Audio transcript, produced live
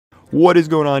What is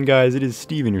going on, guys? It is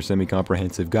Steven, your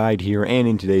semi-comprehensive guide here, and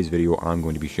in today's video I'm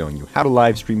going to be showing you how to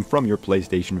live stream from your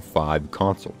PlayStation 5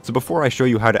 console. So before I show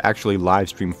you how to actually live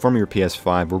stream from your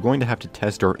PS5, we're going to have to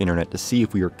test our internet to see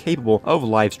if we are capable of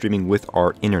live streaming with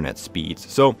our internet speeds.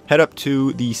 So head up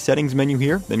to the settings menu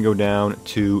here, then go down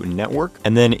to network,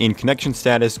 and then in connection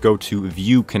status go to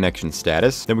view connection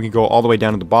status. Then we can go all the way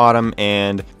down to the bottom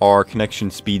and our connection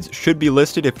speeds should be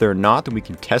listed. If they're not, then we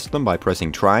can test them by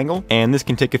pressing triangle, and this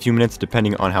can take a few minutes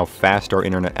depending on how fast our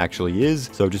internet actually is,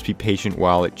 so just be patient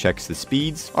while it checks the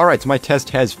speeds. Alright, so my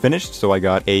test has finished, so I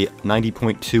got a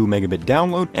 90.2 megabit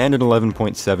download and an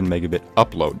 11.7 megabit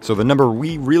upload. So the number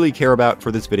we really care about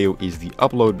for this video is the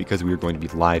upload, because we are going to be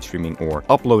live streaming or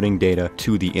uploading data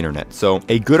to the internet. So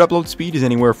a good upload speed is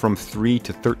anywhere from 3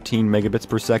 to 13 megabits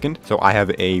per second, so I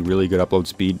have a really good upload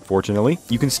speed, fortunately.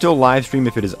 You can still live stream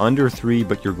if it is under 3,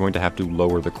 but you're going to have to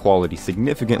lower the quality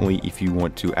significantly if you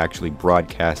want to actually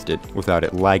broadcast it without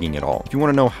it lagging at all. If you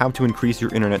want to know how to increase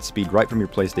your internet speed right from your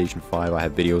PlayStation 5, I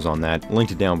have videos on that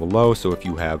linked down below. So if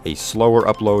you have a slower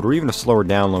upload or even a slower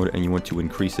download and you want to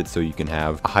increase it so you can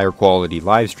have a higher quality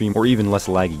live stream or even less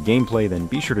laggy gameplay, then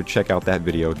be sure to check out that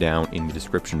video down in the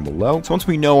description below. So once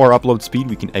we know our upload speed,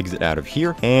 we can exit out of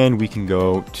here and we can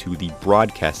go to the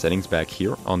broadcast settings back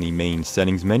here on the main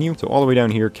settings menu. So all the way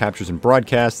down here, captures and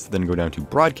broadcasts, then go down to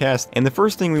broadcast, and the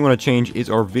first thing we want to change is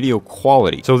our video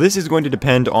quality. So this is going to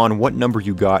depend on what number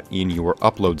you got in your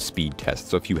upload speed test.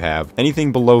 So if you have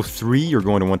anything below 3, you're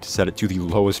going to want to set it to the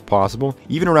lowest possible.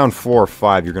 Even around 4 or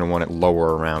 5, you're going to want it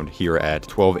lower around here at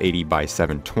 1280 by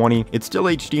 720. It's still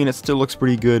HD and it still looks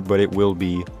pretty good, but it will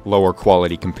be lower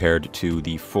quality compared to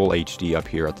the full HD up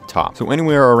here at the top. So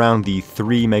anywhere around the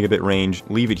 3 megabit range,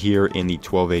 leave it here in the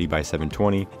 1280 by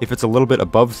 720. If it's a little bit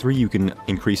above 3, you can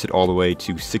increase it all the way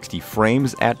to 60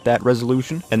 frames at that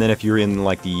resolution. And then if you're in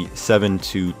like the 7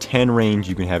 to 10 range,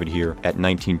 you can have it here at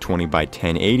 1920 by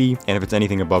 1080, and if it's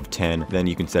anything above 10, then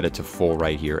you can set it to full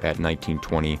right here at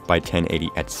 1920 by 1080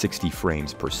 at 60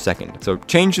 frames per second. So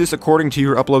change this according to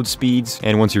your upload speeds,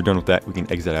 and once you're done with that, we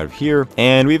can exit out of here.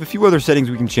 And we have a few other settings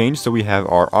we can change. So we have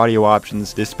our audio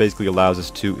options. This basically allows us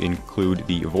to include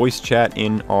the voice chat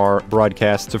in our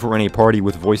broadcast. So for any party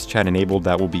with voice chat enabled,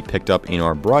 that will be picked up in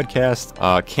our broadcast.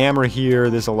 Camera here,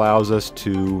 this allows us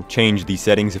to change the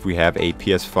settings if we have a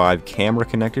PS5 camera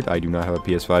connected. I do not have a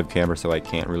PS5 camera, so I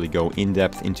can't really go in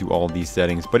depth into all of these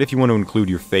settings, but if you want to include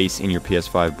your face in your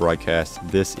PS5 broadcast,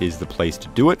 this is the place to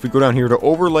do it. If we go down here to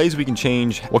overlays, we can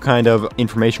change what kind of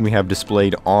information we have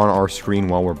displayed on our screen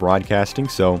while we're broadcasting.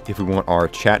 So if we want our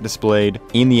chat displayed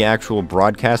in the actual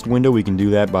broadcast window, we can do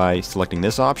that by selecting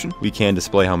this option. We can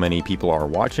display how many people are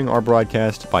watching our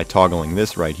broadcast by toggling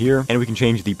this right here, and we can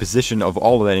change the position of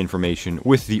all of that information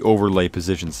with the overlay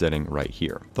position setting right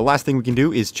here. The last thing we can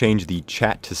do is change the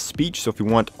chat to speech. So if we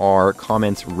want our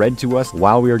comments read to us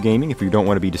while we are gaming, if we don't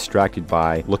want to be distracted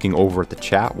by looking over at the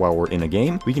chat while we're in a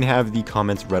game, we can have the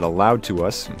comments read aloud to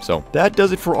us. So that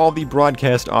does it for all the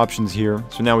broadcast options here.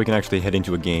 So now we can actually head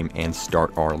into a game and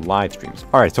start our live streams.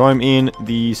 Alright, so I'm in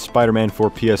the Spider-Man for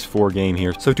PS4 game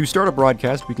here. So to start a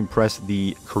broadcast, we can press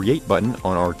the create button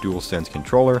on our DualSense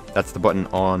controller. That's the button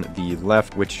on the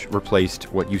left, which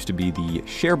replaced what used to be the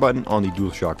share button on the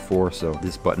DualShock 4. So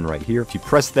this button right here. If you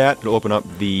press that, it'll open up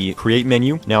the create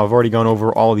menu. Now I've already gone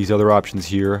over all of these other options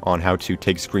here on how to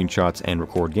take screenshots and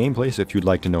record gameplay. So if you'd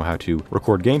like to know how to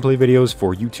record gameplay videos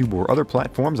for YouTube or other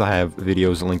platforms, I have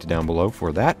videos linked down below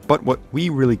for that. But what we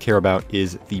really care about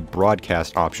is the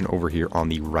broadcast option over here on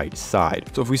the right side.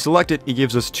 So if we select it, it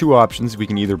gives us two options. We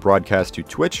can either broadcast to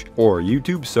Twitch or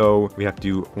YouTube. So we have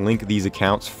to link these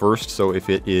accounts first. So if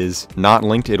it is not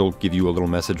linked, it'll give you a little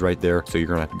message right there. So you're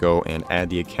gonna have to go and add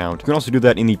the account. You can also do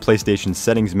that in the PlayStation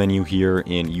settings menu here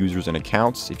in users and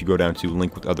accounts. If you go down to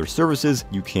link with other services,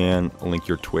 you can link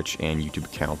your Twitch and YouTube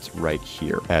accounts right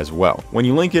here as well. When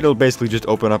you link it, it'll basically just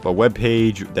open up a web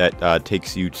page that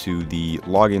takes you to the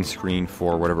login screen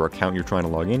for whatever account you're trying to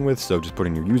log in with. So just put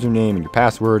in your username and your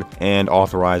password and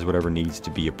authorize whatever needs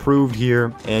to be approved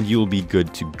here, and you'll be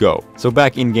good to go. So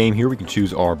back in game here, we can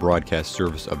choose our broadcast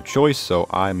service of choice. So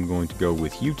I'm going to go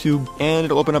with YouTube, and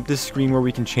it'll open up this screen where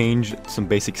we can change some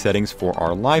basic settings for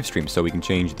our live stream. So we can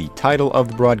change the title of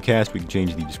the broadcast, we can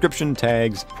change the description,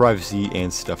 tags, privacy,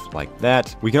 and stuff like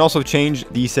that. We can also change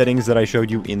the settings that I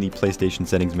showed you in the PlayStation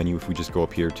settings menu. If we just go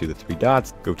up here to the three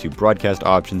dots, go to broadcast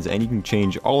options, and you can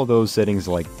change all of those settings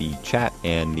like the chat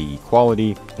and the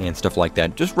quality and stuff like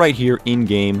that just right here in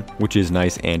game, which is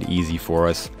nice and easy for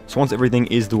us. So once everything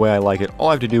is the way I like it, all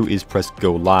I have to do is press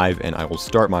go live, and I will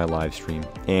start my live stream,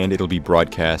 and it'll be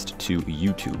broadcast to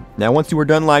YouTube. Now once you are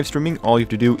done live streaming, all you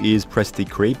have to do is press the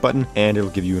create button, and it'll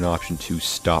give you an option to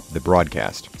stop the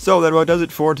broadcast. So that about does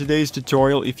it for today's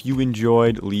tutorial. If you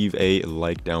enjoyed, leave a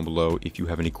like down below. If you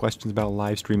have any questions about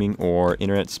live streaming or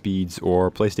internet speeds or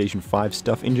PlayStation 5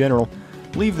 stuff in general,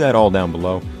 leave that all down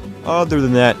below. Other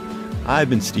than that, I've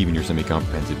been Steven, your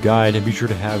semi-comprehensive guide, and be sure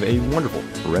to have a wonderful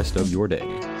rest of your day.